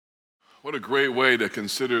What a great way to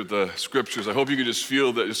consider the scriptures. I hope you can just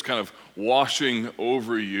feel that just kind of washing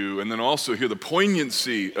over you, and then also hear the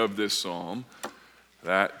poignancy of this psalm,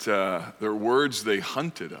 that their words, they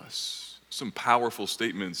hunted us. Some powerful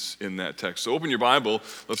statements in that text. So open your Bible.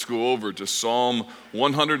 Let's go over to Psalm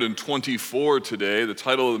 124 today. The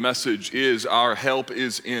title of the message is Our Help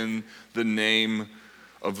is in the Name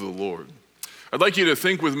of the Lord. I'd like you to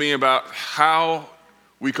think with me about how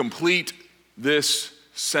we complete this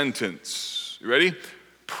sentence. You ready?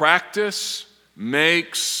 Practice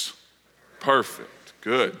makes perfect.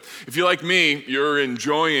 Good. If you're like me, you're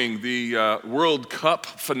enjoying the World Cup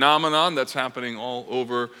phenomenon that's happening all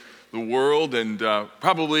over the world, and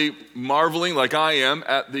probably marveling like I am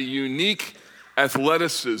at the unique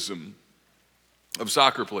athleticism of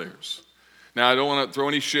soccer players. Now, I don't want to throw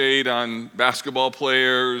any shade on basketball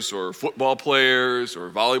players or football players or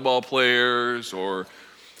volleyball players or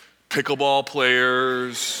pickleball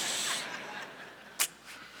players.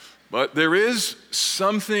 But there is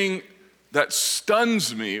something that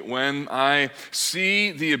stuns me when I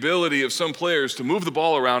see the ability of some players to move the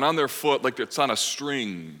ball around on their foot like it's on a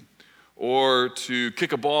string, or to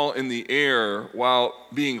kick a ball in the air while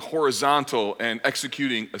being horizontal and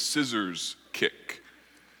executing a scissors kick.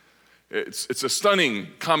 It's a stunning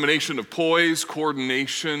combination of poise,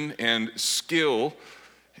 coordination, and skill,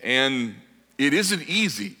 and it isn't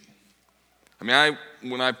easy. When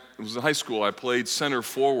I was in high school, I played center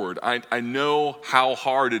forward. I know how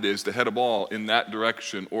hard it is to head a ball in that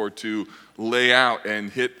direction or to lay out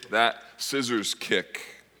and hit that scissors kick.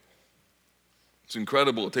 It's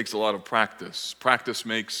incredible. It takes a lot of practice. Practice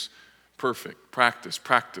makes perfect. Practice,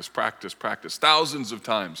 practice, practice, practice. Thousands of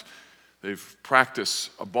times they've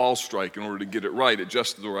practiced a ball strike in order to get it right at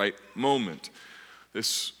just the right moment.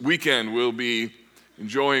 This weekend we'll be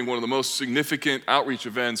enjoying one of the most significant outreach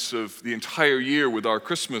events of the entire year with our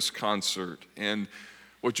Christmas concert. And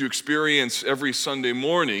what you experience every Sunday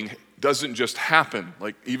morning doesn't just happen.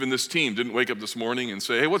 Like, even this team didn't wake up this morning and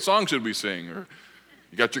say, hey, what song should we sing? Or,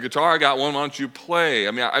 you got your guitar? I got one, why don't you play?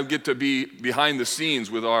 I get to be behind the scenes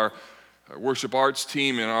with our worship arts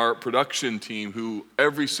team and our production team, who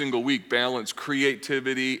every single week balance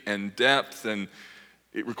creativity and depth, and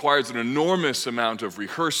it requires an enormous amount of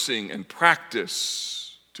rehearsing and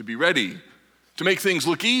practice to be ready, to make things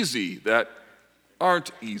look easy that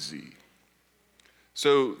aren't easy.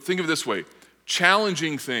 So think of it this way: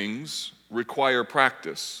 challenging things require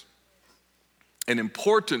practice, and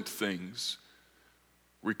important things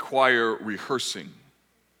require rehearsing.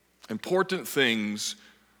 Important things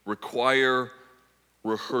require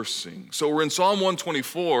rehearsing. So we're in Psalm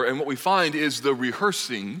 124, and what we find is the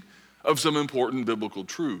rehearsing of some important biblical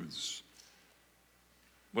truths.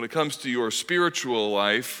 When it comes to your spiritual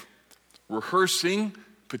life, rehearsing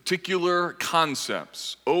particular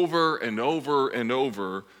concepts over and over and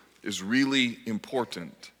over is really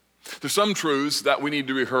important. There's some truths that we need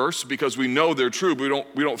to rehearse because we know they're true,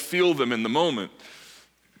 but we don't feel them in the moment.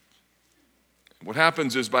 What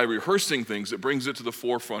happens is, by rehearsing things, it brings it to the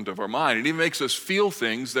forefront of our mind. It even makes us feel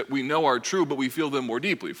things that we know are true, but we feel them more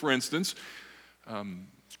deeply. For instance,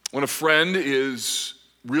 when a friend is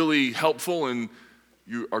really helpful and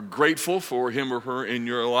you are grateful for him or her in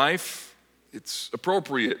your life, it's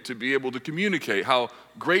appropriate to be able to communicate how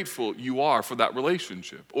grateful you are for that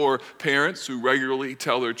relationship. Or parents who regularly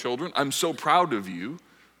tell their children, I'm so proud of you.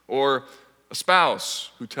 Or a spouse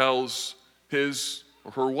who tells his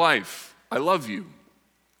or her wife, I love you.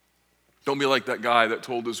 Don't be like that guy that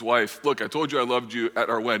told his wife, look, I told you I loved you at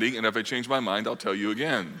our wedding, and if I change my mind, I'll tell you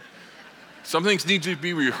again. Some things need to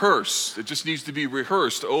be rehearsed. It just needs to be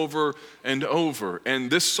rehearsed over and over. And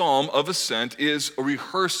this psalm of ascent is a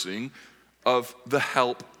rehearsing of the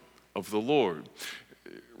help of the Lord.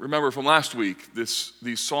 Remember from last week,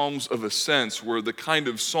 these psalms of ascents were the kind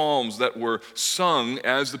of psalms that were sung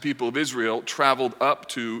as the people of Israel traveled up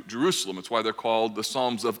to Jerusalem. It's why they're called the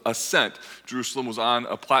Psalms of Ascent. Jerusalem was on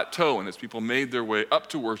a plateau, and as people made their way up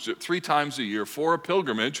to worship 3 times a year for a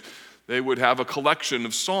pilgrimage, they would have a collection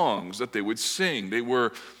of songs that they would sing. They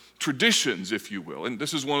were traditions, if you will. And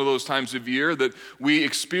this is one of those times of year that we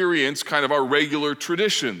experience kind of our regular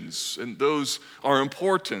traditions, and those are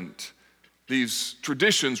important. These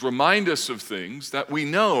traditions remind us of things that we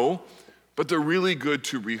know, but they're really good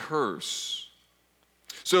to rehearse.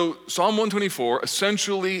 So Psalm 124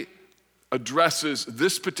 essentially addresses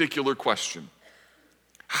this particular question: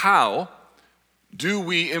 how do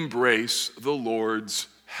we embrace the Lord's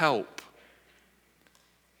help?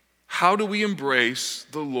 How do we embrace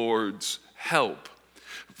the Lord's help?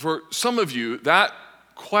 For some of you, that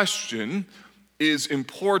question is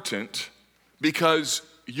important because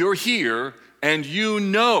you're here and you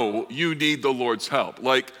know you need the Lord's help.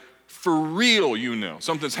 Like, for real, you know.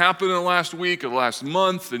 Something's happened in the last week or the last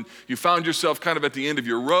month, and you found yourself kind of at the end of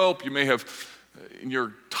your rope. You may have, in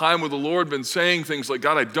your time with the Lord, been saying things like,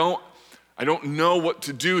 God, I don't know what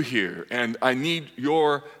to do here, and I need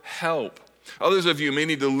your help. Others of you may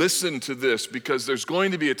need to listen to this because there's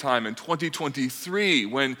going to be a time in 2023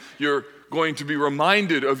 when you're going to be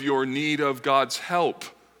reminded of your need of God's help.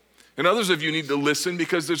 And others of you need to listen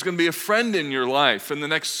because there's going to be a friend in your life in the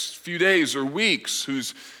next few days or weeks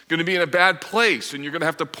who's going to be in a bad place, and you're going to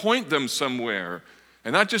have to point them somewhere.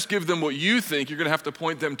 And not just give them what you think, you're going to have to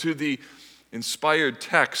point them to the inspired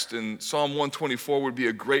text, and Psalm 124 would be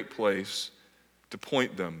a great place to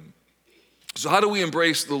point them. So how do we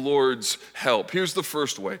embrace the Lord's help? Here's the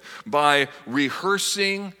first way: by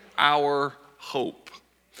rehearsing our hope.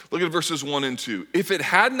 Look at verses 1 and 2. If it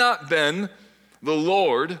had not been the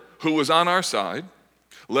Lord who was on our side,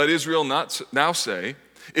 let Israel not now say,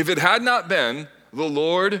 if it had not been the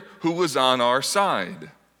Lord who was on our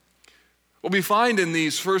side. What we find in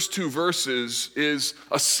these first two verses is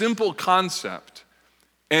a simple concept,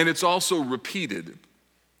 and it's also repeated.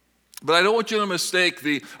 But I don't want you to mistake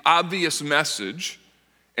the obvious message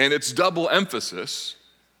and its double emphasis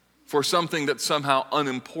for something that's somehow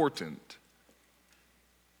unimportant.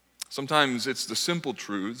 Sometimes it's the simple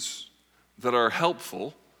truths that are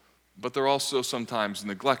helpful, but they're also sometimes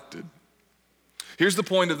neglected. Here's the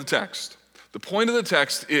point of the text. The point of the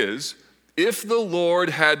text is, if the Lord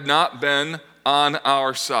had not been on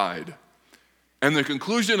our side. And the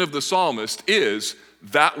conclusion of the psalmist is,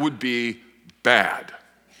 that would be bad.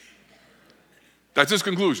 That's his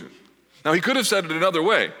conclusion. Now, he could have said it another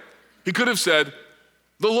way. He could have said,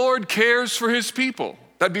 the Lord cares for his people.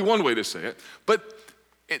 That'd be one way to say it. But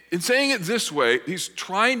in saying it this way, he's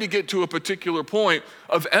trying to get to a particular point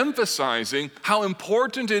of emphasizing how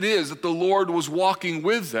important it is that the Lord was walking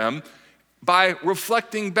with them by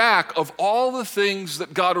reflecting back of all the things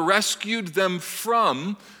that God rescued them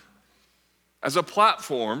from as a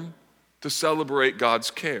platform to celebrate God's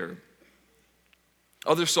care.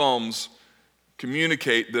 Other psalms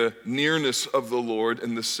communicate the nearness of the Lord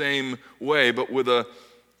in the same way, but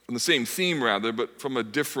in the same theme rather, but from a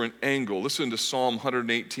different angle. Listen to Psalm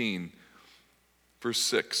 118, verse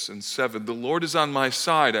 6 and 7. The Lord is on my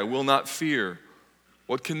side, I will not fear.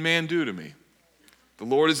 What can man do to me? The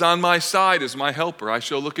Lord is on my side as my helper. I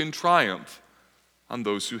shall look in triumph on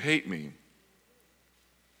those who hate me.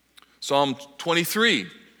 Psalm 23,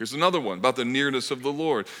 here's another one about the nearness of the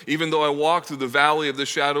Lord. Even though I walk through the valley of the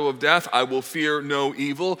shadow of death, I will fear no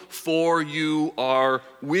evil, for you are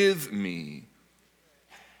with me.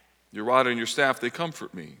 Your rod and your staff, they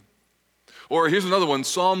comfort me. Or here's another one,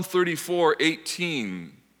 Psalm 34,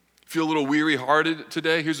 18. Feel a little weary-hearted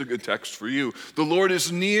today? Here's a good text for you. The Lord is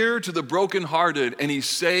near to the brokenhearted, and he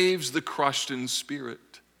saves the crushed in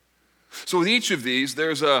spirit. So with each of these,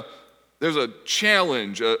 there's a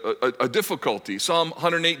challenge, a difficulty. Psalm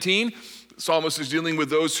 118, the psalmist is dealing with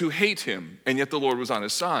those who hate him, and yet the Lord was on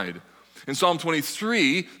his side. In Psalm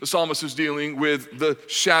 23, the psalmist is dealing with the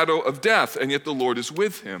shadow of death, and yet the Lord is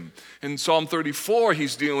with him. In Psalm 34,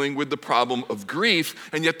 he's dealing with the problem of grief,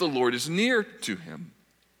 and yet the Lord is near to him.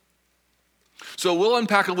 So we'll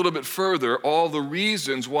unpack a little bit further all the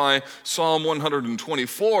reasons why Psalm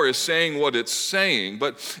 124 is saying what it's saying,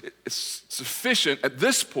 but it's sufficient at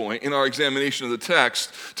this point in our examination of the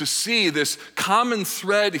text to see this common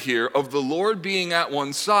thread here of the Lord being at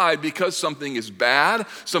one side because something is bad,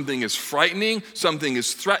 something is frightening, something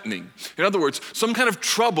is threatening. In other words, some kind of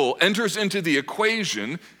trouble enters into the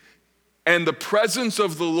equation, and the presence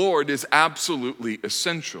of the Lord is absolutely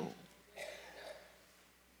essential.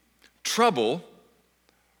 Trouble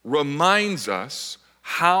reminds us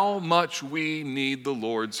how much we need the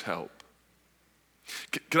Lord's help.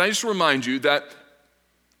 Can I just remind you that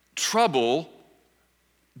trouble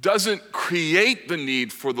doesn't create the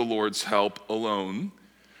need for the Lord's help alone.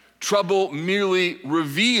 Trouble merely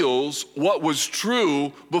reveals what was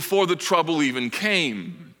true before the trouble even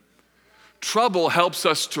came. Trouble helps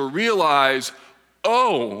us to realize,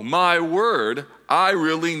 oh my word, I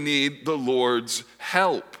really need the Lord's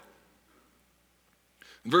help.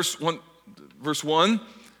 Verse 1,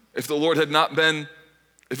 if it had not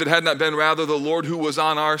been rather the Lord who was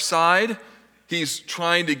on our side, he's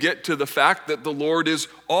trying to get to the fact that the Lord is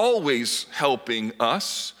always helping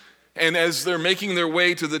us. And as they're making their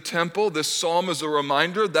way to the temple, this psalm is a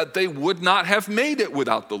reminder that they would not have made it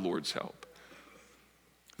without the Lord's help.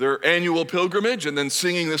 Their annual pilgrimage and then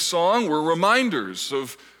singing this song were reminders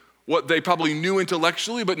of what they probably knew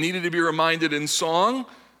intellectually but needed to be reminded in song,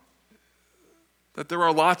 that there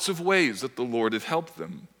are lots of ways that the Lord had helped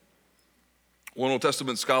them. One Old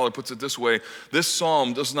Testament scholar puts it this way: this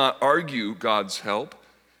psalm does not argue God's help.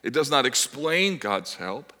 It does not explain God's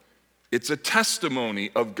help. It's a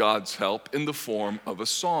testimony of God's help in the form of a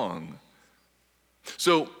song.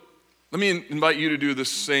 So let me invite you to do the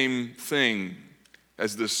same thing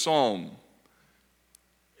as this psalm.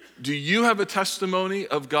 Do you have a testimony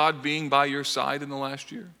of God being by your side in the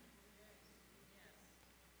last year?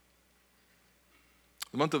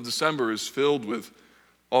 The month of December is filled with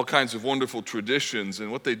all kinds of wonderful traditions,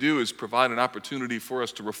 and what they do is provide an opportunity for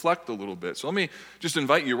us to reflect a little bit. So let me just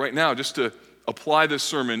invite you right now just to apply this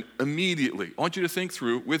sermon immediately. I want you to think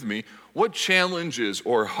through with me, what challenges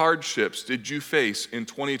or hardships did you face in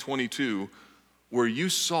 2022 where you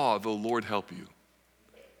saw the Lord help you?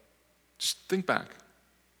 Just think back.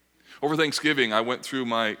 Over Thanksgiving, I went through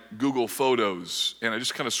my Google Photos and I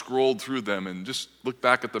just kind of scrolled through them and just looked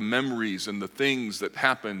back at the memories and the things that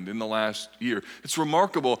happened in the last year. It's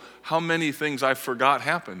remarkable how many things I forgot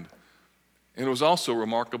happened. And it was also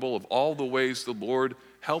remarkable of all the ways the Lord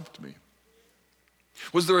helped me.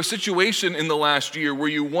 Was there a situation in the last year where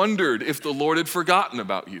you wondered if the Lord had forgotten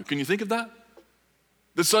about you? Can you think of that?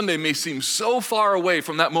 This Sunday may seem so far away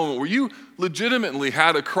from that moment where you legitimately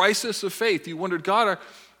had a crisis of faith. You wondered, God,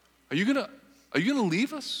 are you gonna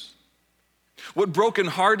leave us? What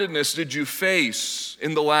brokenheartedness did you face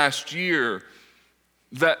in the last year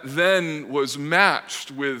that then was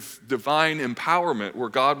matched with divine empowerment where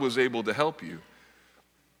God was able to help you?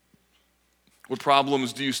 What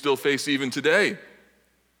problems do you still face even today,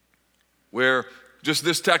 where just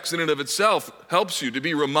this text in and of itself helps you to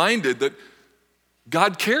be reminded that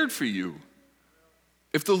God cared for you?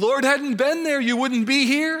 If the Lord hadn't been there, you wouldn't be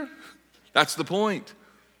here. That's the point.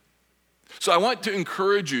 So I want to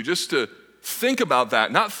encourage you just to think about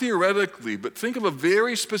that, not theoretically, but think of a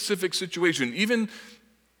very specific situation, even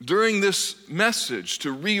during this message,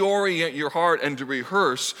 to reorient your heart and to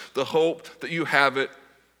rehearse the hope that you have it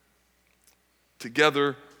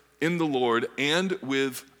together in the Lord and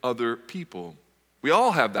with other people. We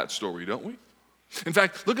all have that story, don't we? In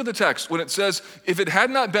fact, look at the text when it says, if it had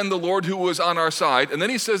not been the Lord who was on our side, and then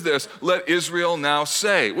he says this, let Israel now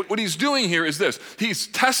say. What he's doing here is this. He's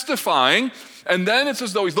testifying, and then it's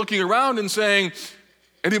as though he's looking around and saying,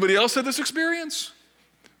 anybody else had this experience?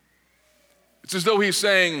 It's as though he's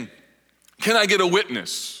saying, can I get a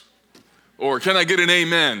witness? Or can I get an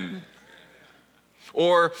amen?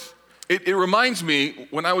 Or it reminds me,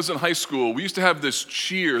 when I was in high school, we used to have this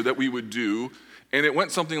cheer that we would do, and it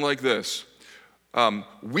went something like this.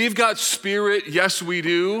 We've got spirit, yes we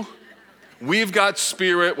do. We've got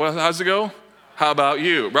spirit, well, how's it go? How about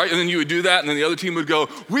you, right? And then you would do that, and then the other team would go,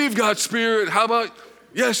 we've got spirit, how about,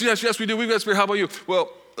 yes we do, we've got spirit, how about you?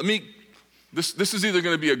 Well, this is either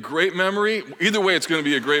gonna be a great memory, either way it's gonna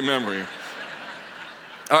be a great memory.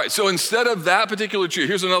 All right, so instead of that particular cheer,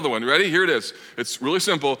 here's another one, ready? Here it is. It's really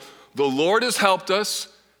simple. The Lord has helped us,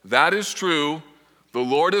 that is true. The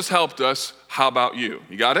Lord has helped us, how about you?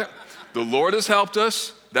 You got it? The Lord has helped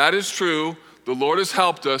us, that is true. The Lord has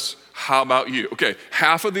helped us, how about you? Okay,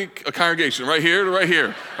 half of the congregation, right here to right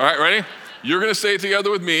here. All right, ready? You're gonna say it together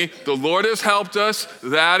with me. The Lord has helped us,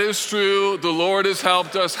 that is true. The Lord has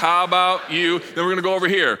helped us, how about you? Then we're gonna go over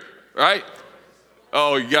here, right?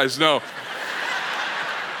 Oh, you guys know.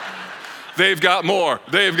 They've got more,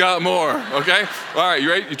 okay? All right, you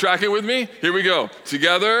ready? You tracking with me? Here we go.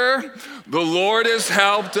 Together, the Lord has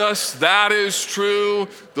helped us, that is true.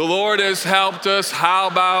 The Lord has helped us, how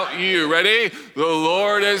about you? Ready? The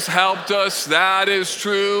Lord has helped us, that is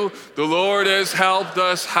true. The Lord has helped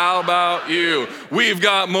us, how about you? We've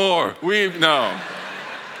got more, no.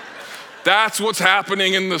 That's what's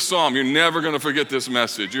happening in the psalm. You're never gonna forget this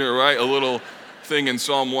message. You're gonna write a little thing in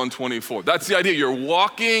Psalm 124. That's the idea. You're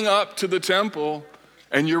walking up to the temple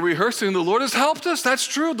and you're rehearsing, the Lord has helped us, that's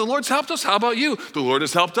true. The Lord's helped us, how about you? The Lord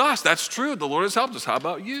has helped us, that's true. The Lord has helped us, how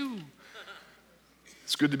about you?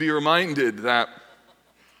 It's good to be reminded that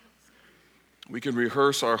we can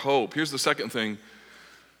rehearse our hope. Here's the second thing.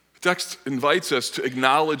 The text invites us to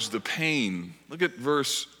acknowledge the pain. Look at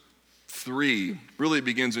verse 3. Really it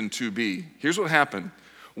begins in 2b. Here's what happened.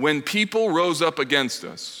 When people rose up against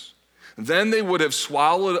us, then they would have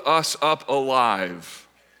swallowed us up alive.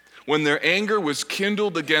 When their anger was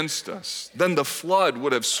kindled against us, then the flood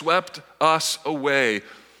would have swept us away.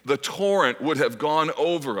 The torrent would have gone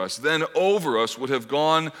over us. Then over us would have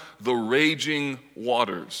gone the raging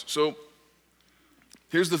waters. So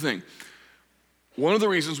here's the thing. One of the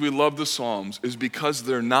reasons we love the Psalms is because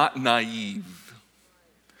they're not naive.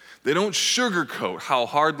 They don't sugarcoat how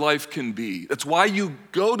hard life can be. That's why you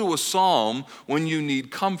go to a psalm when you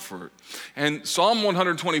need comfort. And Psalm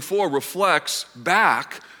 124 reflects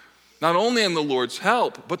back not only on the Lord's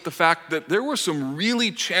help, but the fact that there were some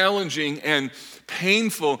really challenging and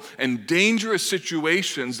painful and dangerous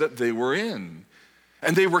situations that they were in.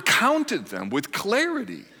 And they recounted them with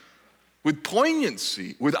clarity, with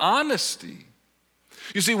poignancy, with honesty.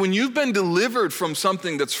 You see, when you've been delivered from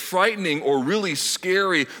something that's frightening or really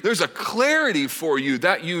scary, there's a clarity for you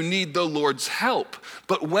that you need the Lord's help.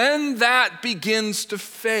 But when that begins to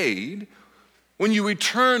fade, when you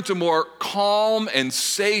return to more calm and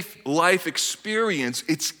safe life experience,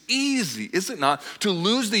 it's easy, is it not, to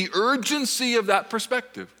lose the urgency of that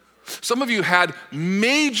perspective. Some of you had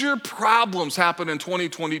major problems happen in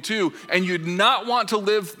 2022, and you'd not want to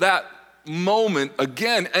live that moment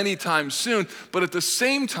again anytime soon. But at the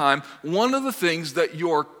same time, one of the things that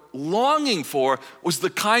you're longing for was the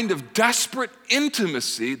kind of desperate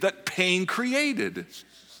intimacy that pain created.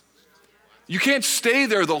 You can't stay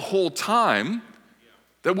there the whole time.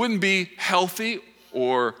 That wouldn't be healthy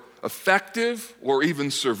or effective or even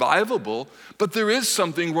survivable. But there is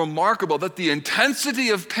something remarkable that the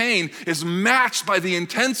intensity of pain is matched by the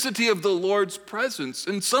intensity of the Lord's presence.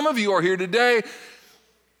 And some of you are here today,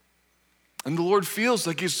 and the Lord feels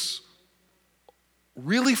like he's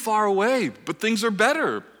really far away, but things are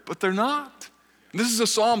better, but they're not. And this is a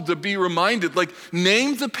psalm to be reminded, like,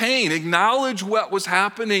 name the pain, acknowledge what was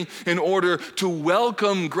happening in order to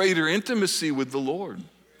welcome greater intimacy with the Lord.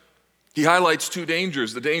 He highlights two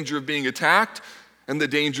dangers, the danger of being attacked and the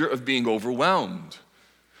danger of being overwhelmed.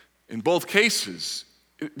 In both cases,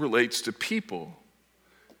 it relates to people.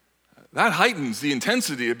 That heightens the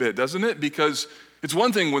intensity a bit, doesn't it? Because it's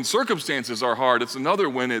one thing when circumstances are hard, it's another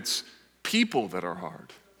when it's people that are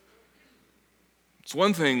hard. It's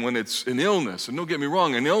one thing when it's an illness, and don't get me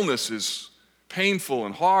wrong, an illness is painful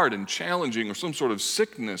and hard and challenging, or some sort of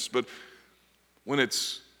sickness, but when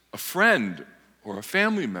it's a friend or a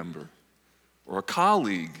family member or a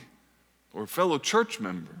colleague or a fellow church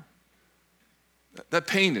member, that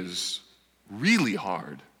pain is really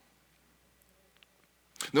hard.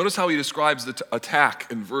 Notice how he describes the attack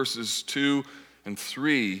in verses 2 and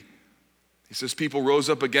 3. He says, people rose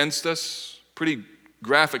up against us. Pretty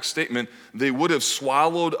graphic statement. They would have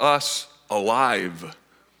swallowed us alive.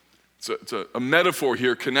 It's a metaphor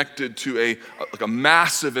here connected to a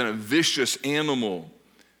massive and a vicious animal.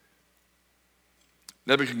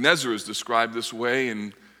 Nebuchadnezzar is described this way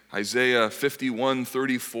in Isaiah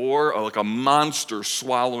 51:34, like a monster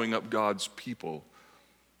swallowing up God's people.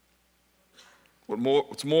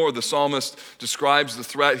 What's more, the psalmist describes the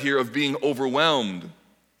threat here of being overwhelmed.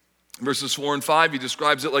 In verses 4 and 5, he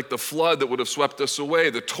describes it like the flood that would have swept us away,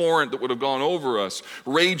 the torrent that would have gone over us,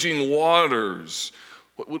 raging waters.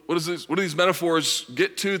 What do these metaphors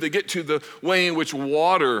get to? They get to the way in which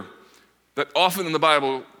water, that often in the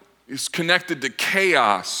Bible is connected to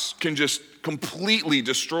chaos, can just completely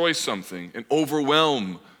destroy something and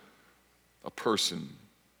overwhelm a person.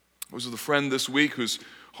 I was with a friend this week whose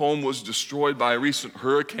home was destroyed by a recent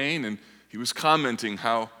hurricane, and he was commenting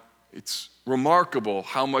how it's remarkable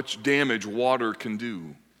how much damage water can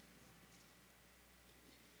do.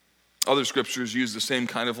 Other scriptures use the same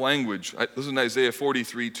kind of language. Listen to Isaiah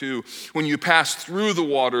 43:2. When you pass through the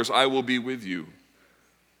waters, I will be with you.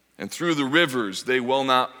 And through the rivers, they will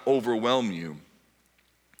not overwhelm you.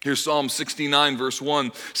 Here's Psalm 69, verse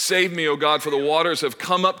 1. Save me, O God, for the waters have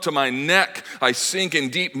come up to my neck. I sink in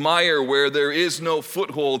deep mire where there is no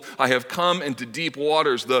foothold. I have come into deep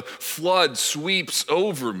waters. The flood sweeps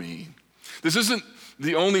over me. This isn't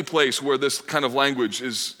the only place where this kind of language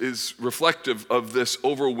is reflective of this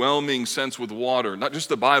overwhelming sense with water. Not just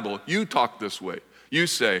the Bible. You talk this way. You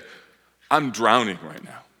say, I'm drowning right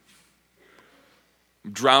now.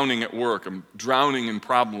 I'm drowning at work. I'm drowning in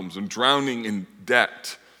problems. I'm drowning in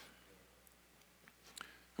debt.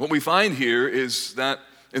 What we find here is that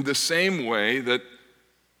in the same way that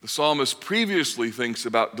the psalmist previously thinks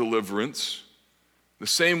about deliverance, the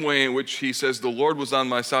same way in which he says, the Lord was on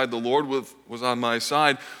my side, the Lord was on my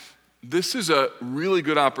side, this is a really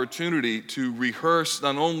good opportunity to rehearse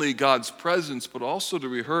not only God's presence, but also to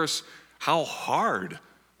rehearse how hard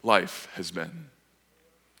life has been.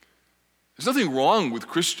 There's nothing wrong with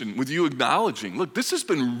you acknowledging, look, this has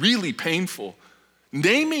been really painful.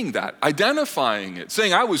 Naming that, identifying it,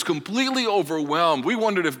 saying, I was completely overwhelmed. We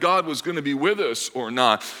wondered if God was going to be with us or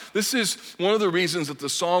not. This is one of the reasons that the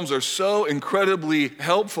Psalms are so incredibly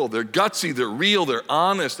helpful. They're gutsy, they're real, they're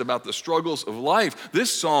honest about the struggles of life.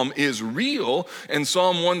 This psalm is real, and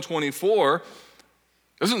Psalm 124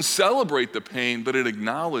 doesn't celebrate the pain, but it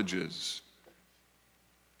acknowledges.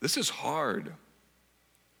 This is hard.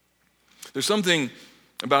 There's something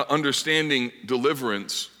about understanding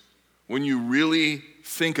deliverance when you really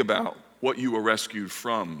think about what you were rescued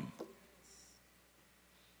from.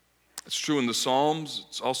 It's true in the Psalms.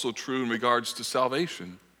 It's also true in regards to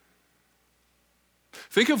salvation.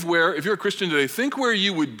 Think of where, if you're a Christian today, think where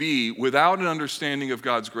you would be without an understanding of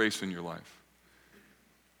God's grace in your life.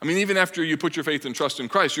 I mean, even after you put your faith and trust in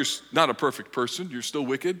Christ, you're not a perfect person. You're still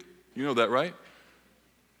wicked. You know that, right?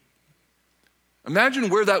 Imagine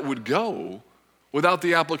where that would go without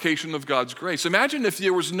the application of God's grace. Imagine if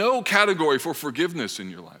there was no category for forgiveness in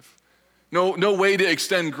your life. No way to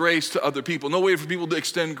extend grace to other people. No way for people to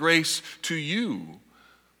extend grace to you.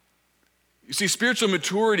 You see, spiritual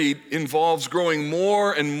maturity involves growing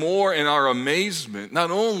more and more in our amazement,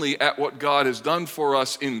 not only at what God has done for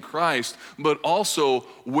us in Christ, but also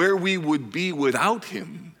where we would be without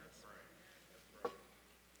him.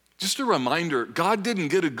 Just a reminder, God didn't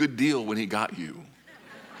get a good deal when he got you.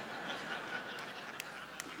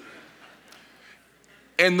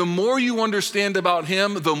 And the more you understand about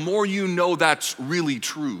him, the more you know that's really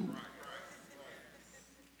true.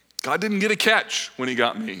 God didn't get a catch when he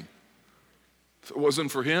got me. If it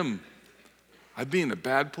wasn't for him, I'd be in a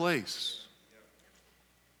bad place.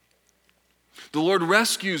 The Lord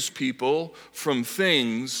rescues people from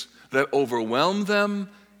things that overwhelm them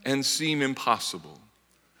and seem impossible.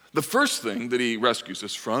 The first thing that he rescues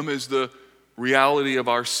us from is the reality of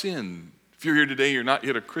our sin. If you're here today, you're not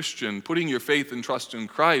yet a Christian, putting your faith and trust in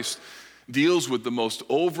Christ deals with the most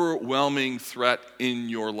overwhelming threat in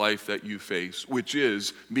your life that you face, which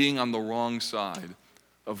is being on the wrong side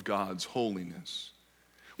of God's holiness.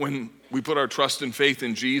 When we put our trust and faith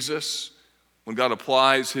in Jesus, when God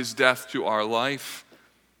applies his death to our life,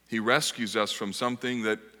 he rescues us from something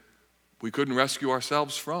that we couldn't rescue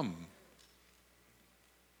ourselves from.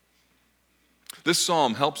 This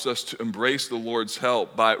psalm helps us to embrace the Lord's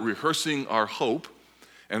help by rehearsing our hope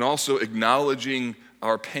and also acknowledging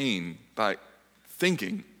our pain by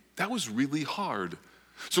thinking, that was really hard.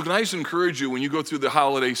 So can I just encourage you, when you go through the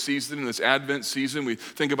holiday season, in this Advent season, we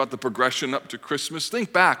think about the progression up to Christmas,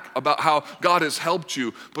 think back about how God has helped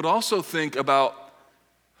you, but also think about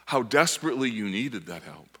how desperately you needed that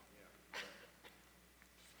help.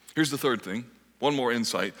 Here's the third thing, one more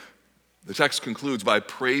insight. The text concludes by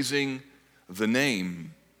praising the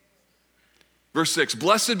name. Verse 6,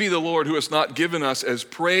 blessed be the Lord who has not given us as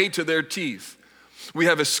prey to their teeth. We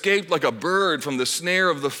have escaped like a bird from the snare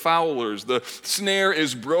of the fowlers. The snare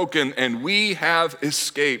is broken and we have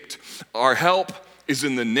escaped. Our help is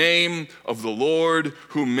in the name of the Lord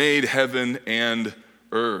who made heaven and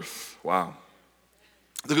earth. Wow.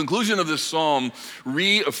 The conclusion of this psalm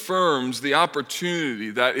reaffirms the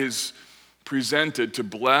opportunity that is presented to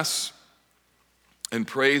bless and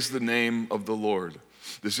praise the name of the Lord.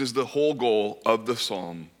 This is the whole goal of the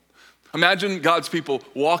psalm. Imagine God's people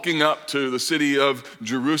walking up to the city of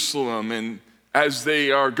Jerusalem, and as they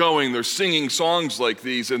are going, they're singing songs like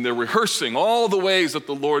these, and they're rehearsing all the ways that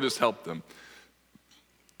the Lord has helped them.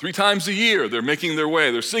 3 times a year, they're making their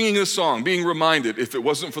way. They're singing this song, being reminded, if it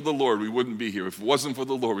wasn't for the Lord, we wouldn't be here. If it wasn't for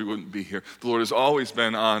the Lord, we wouldn't be here. The Lord has always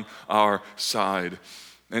been on our side.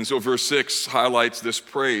 And so verse 6 highlights this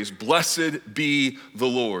praise. Blessed be the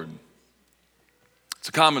Lord. It's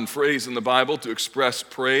a common phrase in the Bible to express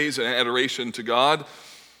praise and adoration to God.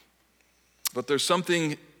 But there's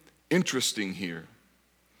something interesting here.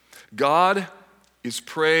 God is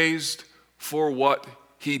praised for what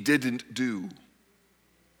he didn't do.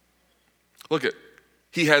 Look at,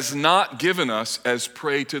 he has not given us as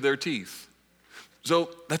prey to their teeth. So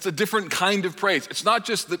that's a different kind of praise. It's not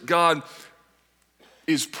just that God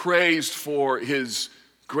is praised for his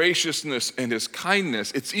graciousness and his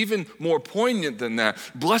kindness. It's even more poignant than that.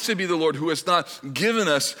 Blessed be the Lord who has not given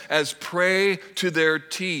us as prey to their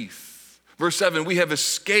teeth. Verse 7, we have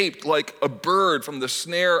escaped like a bird from the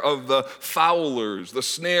snare of the fowlers. The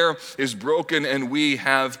snare is broken and we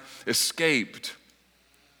have escaped.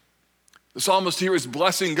 The psalmist here is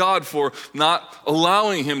blessing God for not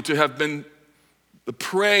allowing him to have been the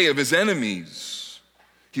prey of his enemies.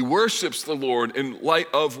 He worships the Lord in light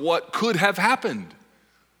of what could have happened.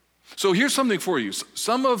 So here's something for you.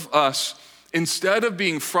 Some of us, instead of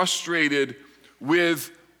being frustrated with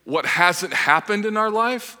what hasn't happened in our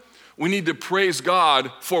life, we need to praise God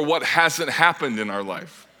for what hasn't happened in our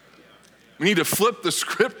life. We need to flip the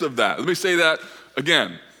script of that. Let me say that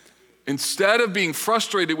again. Instead of being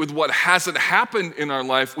frustrated with what hasn't happened in our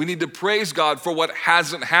life, we need to praise God for what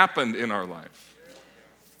hasn't happened in our life.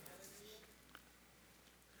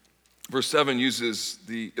 Verse 7 uses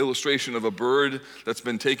the illustration of a bird that's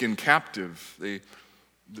been taken captive. They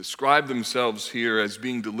describe themselves here as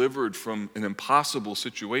being delivered from an impossible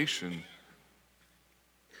situation.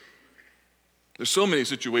 There's so many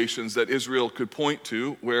situations that Israel could point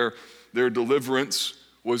to where their deliverance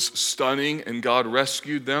was stunning and God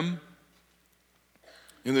rescued them.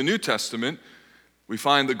 In the New Testament, we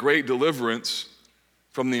find the great deliverance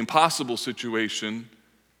from the impossible situation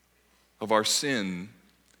of our sin.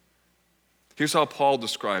 Here's how Paul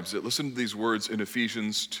describes it. Listen to these words in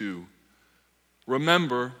Ephesians 2.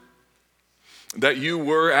 Remember that you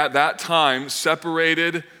were at that time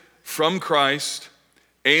separated from Christ,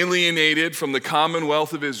 alienated from the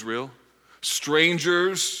commonwealth of Israel,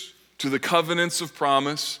 strangers to the covenants of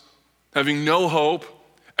promise, having no hope,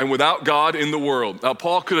 and without God in the world. Now,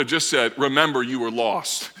 Paul could have just said, remember, you were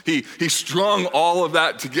lost. He strung all of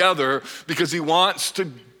that together because he wants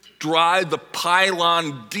to drive the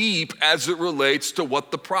pylon deep as it relates to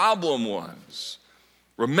what the problem was.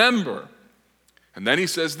 Remember. And then he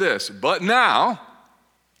says this, but now,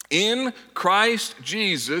 in Christ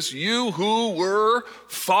Jesus, you who were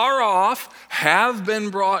far off have been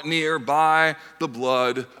brought near by the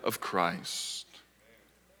blood of Christ.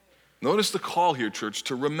 Notice the call here, church,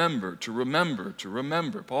 to remember, to remember, to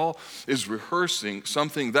remember. Paul is rehearsing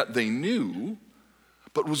something that they knew,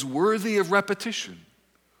 but was worthy of repetition.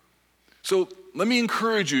 So let me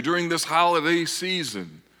encourage you during this holiday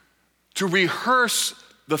season to rehearse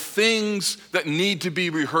the things that need to be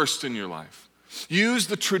rehearsed in your life. Use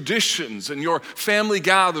the traditions and your family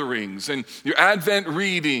gatherings and your Advent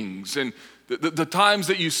readings and the times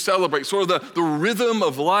that you celebrate, sort of the rhythm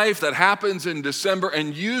of life that happens in December,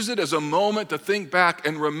 and use it as a moment to think back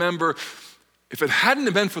and remember, if it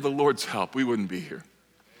hadn't been for the Lord's help, we wouldn't be here.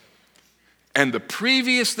 And the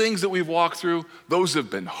previous things that we've walked through, those have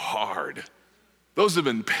been hard. Those have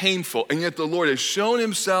been painful, and yet the Lord has shown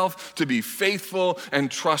himself to be faithful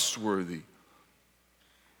and trustworthy.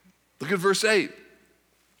 Look at verse 8.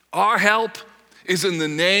 Our help is in the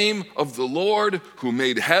name of the Lord who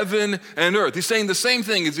made heaven and earth. He's saying the same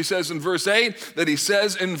thing as he says in verse 8 that he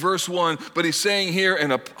says in verse 1, but he's saying here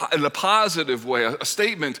in a positive way, a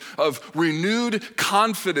statement of renewed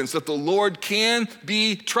confidence that the Lord can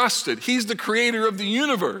be trusted. He's the creator of the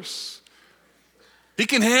universe. He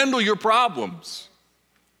can handle your problems.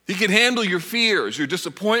 He can handle your fears, your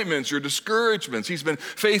disappointments, your discouragements. He's been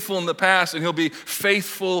faithful in the past, and he'll be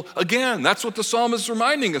faithful again. That's what the psalmist is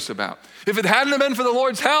reminding us about. If it hadn't been for the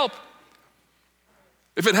Lord's help,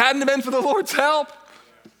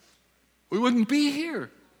 we wouldn't be here.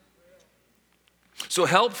 So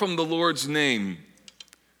help from the Lord's name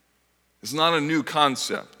is not a new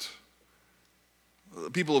concept.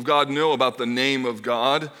 The people of God know about the name of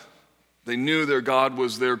God. They knew their God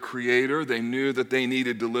was their creator. They knew that they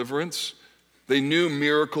needed deliverance. They knew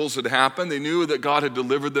miracles had happened. They knew that God had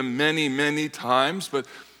delivered them many, many times. But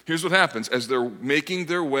here's what happens. As they're making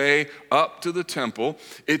their way up to the temple,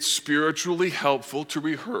 it's spiritually helpful to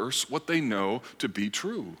rehearse what they know to be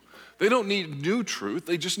true. They don't need new truth.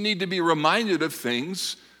 They just need to be reminded of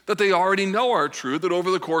things that they already know are true, that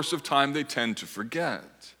over the course of time they tend to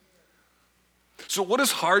forget. So what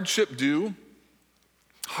does hardship do?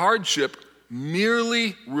 Hardship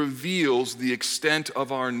merely reveals the extent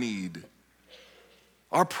of our need.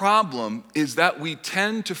 Our problem is that we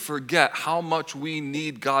tend to forget how much we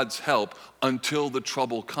need God's help until the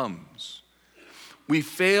trouble comes. We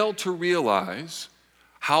fail to realize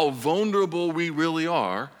how vulnerable we really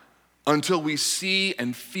are until we see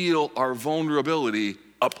and feel our vulnerability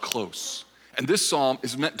up close. And this psalm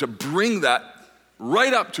is meant to bring that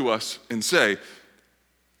right up to us and say,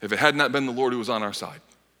 if it had not been the Lord who was on our side,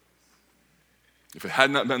 if it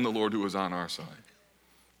had not been the Lord who was on our side.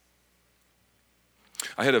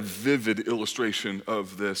 I had a vivid illustration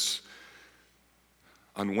of this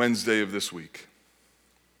on Wednesday of this week.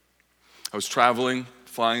 I was traveling,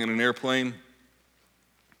 flying in an airplane.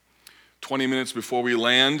 20 minutes before we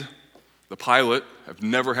land, the pilot, I've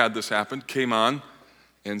never had this happen, came on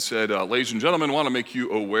and said, ladies and gentlemen, I want to make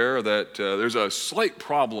you aware that there's a slight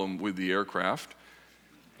problem with the aircraft,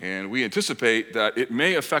 and we anticipate that it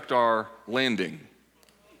may affect our landing.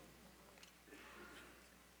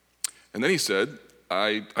 And then he said,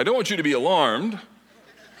 I don't want you to be alarmed,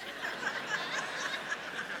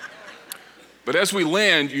 but as we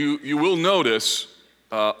land, you will notice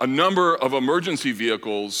a number of emergency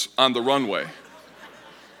vehicles on the runway.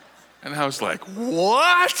 And I was like,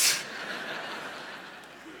 what?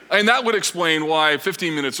 And that would explain why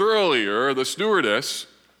 15 minutes earlier, the stewardess,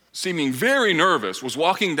 seeming very nervous, was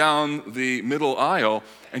walking down the middle aisle,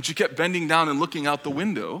 and she kept bending down and looking out the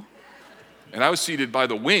window. And I was seated by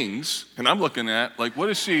the wings, and I'm looking at, like, what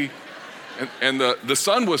is she? And the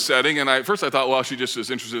sun was setting, and at first I thought, well, she just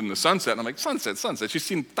is interested in the sunset. And I'm like, sunset. She's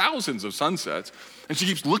seen thousands of sunsets, and she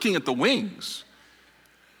keeps looking at the wings.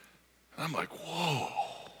 And I'm like, whoa,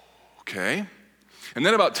 okay. And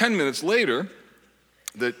then about 10 minutes later,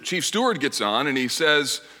 the chief steward gets on, and he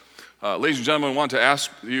says, Ladies and gentlemen, I want to ask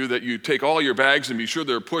you that you take all your bags and be sure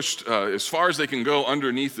they're pushed as far as they can go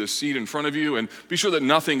underneath the seat in front of you, and be sure that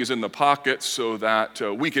nothing is in the pockets so that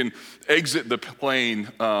we can exit the plane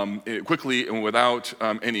quickly and without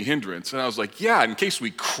any hindrance. And I was like, yeah, in case we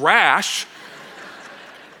crash.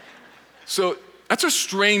 So that's a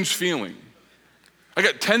strange feeling. I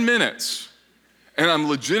got 10 minutes, and I'm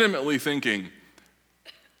legitimately thinking,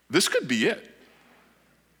 this could be it.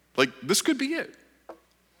 Like, this could be it.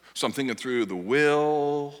 So I'm thinking through the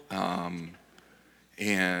will, and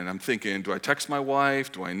I'm thinking, do I text my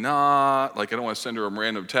wife? Do I not? Like, I don't want to send her a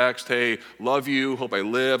random text, hey, love you, hope I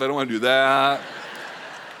live. I don't want to do that.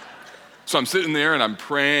 So I'm sitting there and I'm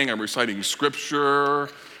praying, I'm reciting scripture,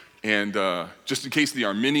 and just in case the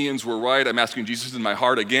Arminians were right, I'm asking Jesus in my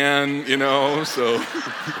heart again, so.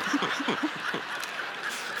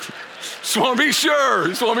 Just want to be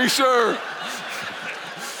sure.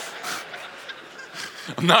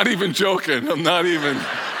 I'm not even joking. I'm not even,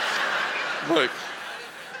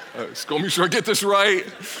 just go be sure I get this right.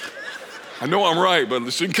 I know I'm right, but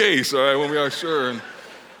just in case, all right, when we are sure. And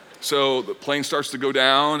so the plane starts to go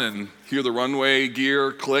down and hear the runway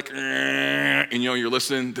gear click, and you're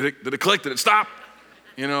listening, did it click, did it stop?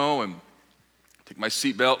 And take my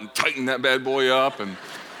seatbelt and tighten that bad boy up, and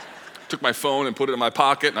took my phone and put it in my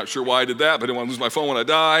pocket. Not sure why I did that, but I didn't want to lose my phone when I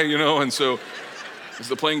die, and so as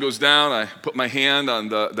the plane goes down, I put my hand on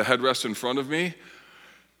the headrest in front of me,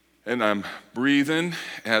 and I'm breathing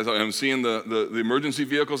as I'm seeing the emergency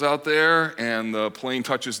vehicles out there, and the plane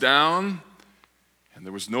touches down, and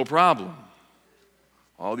there was no problem.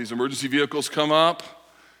 All these emergency vehicles come up,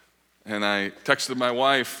 and I texted my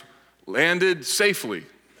wife, landed safely.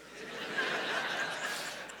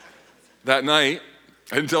 That night,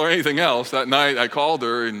 I didn't tell her anything else. That night, I called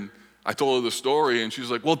her, and I told her the story, and she was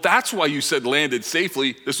like, well, that's why you said landed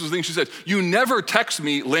safely. This was the thing she said, you never text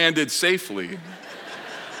me landed safely.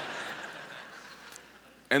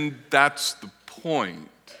 And that's the point.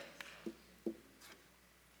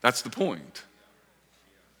 That's the point.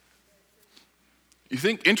 You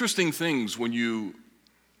think interesting things when you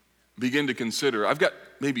begin to consider, I've got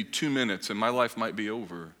maybe 2 minutes and my life might be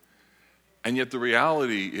over. And yet the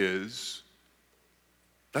reality is,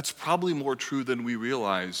 that's probably more true than we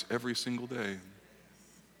realize every single day.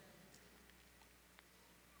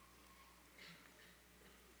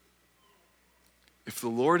 If the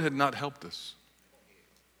Lord had not helped us,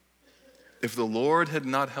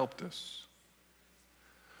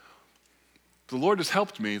 the Lord has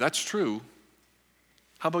helped me, that's true.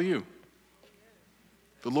 How about you?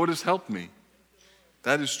 The Lord has helped me.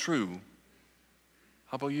 That is true.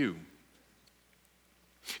 How about you?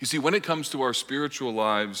 You see, when it comes to our spiritual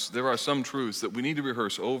lives, there are some truths that we need to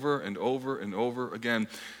rehearse over and over and over again,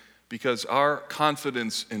 because our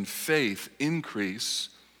confidence and faith increase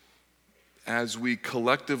as we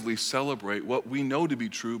collectively celebrate what we know to be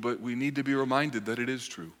true, but we need to be reminded that it is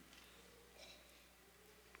true.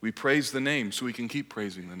 We praise the name so we can keep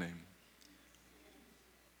praising the name.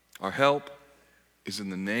 Our help is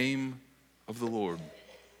in the name of the Lord.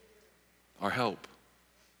 Our help,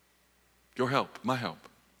 your help, my help,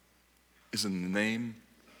 is in the name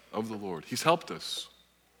of the Lord. He's helped us.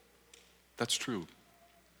 That's true.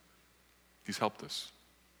 He's helped us.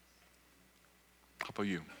 How about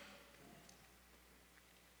you?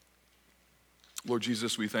 Lord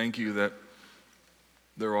Jesus, we thank you that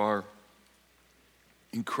there are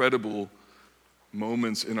incredible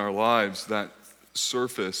moments in our lives that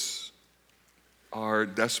surface our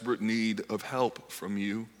desperate need of help from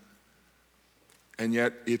you. And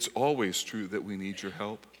yet it's always true that we need your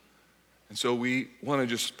help. And so we want to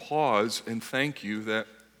just pause and thank you that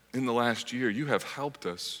in the last year you have helped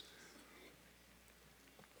us.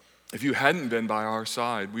 If you hadn't been by our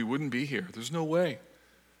side, we wouldn't be here. There's no way.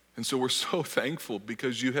 And so we're so thankful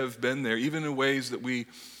because you have been there, even in ways that we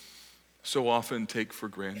so often take for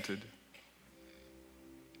granted.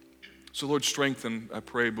 So Lord, strengthen, I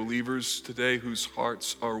pray, believers today whose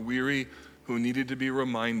hearts are weary, who needed to be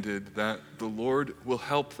reminded that the Lord will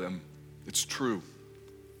help them. It's true.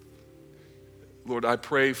 Lord, I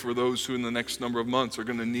pray for those who in the next number of months are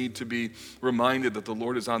going to need to be reminded that the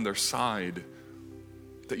Lord is on their side,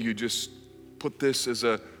 that you just put this as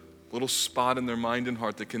a little spot in their mind and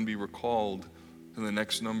heart that can be recalled in the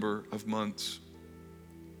next number of months.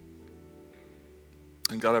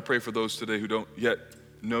 And God, I pray for those today who don't yet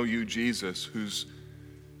know you, Jesus, whose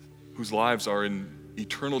lives are in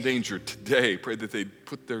eternal danger today. Pray that they'd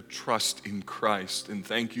put their trust in Christ, and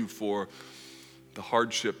thank you for the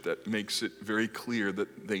hardship that makes it very clear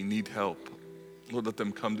that they need help. Lord, let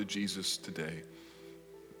them come to Jesus today.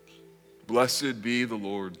 Blessed be the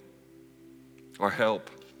Lord, our help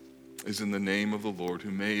is in the name of the Lord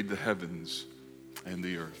who made the heavens and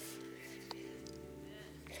the earth.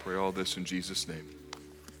 Pray all this in Jesus' name.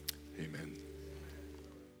 Amen.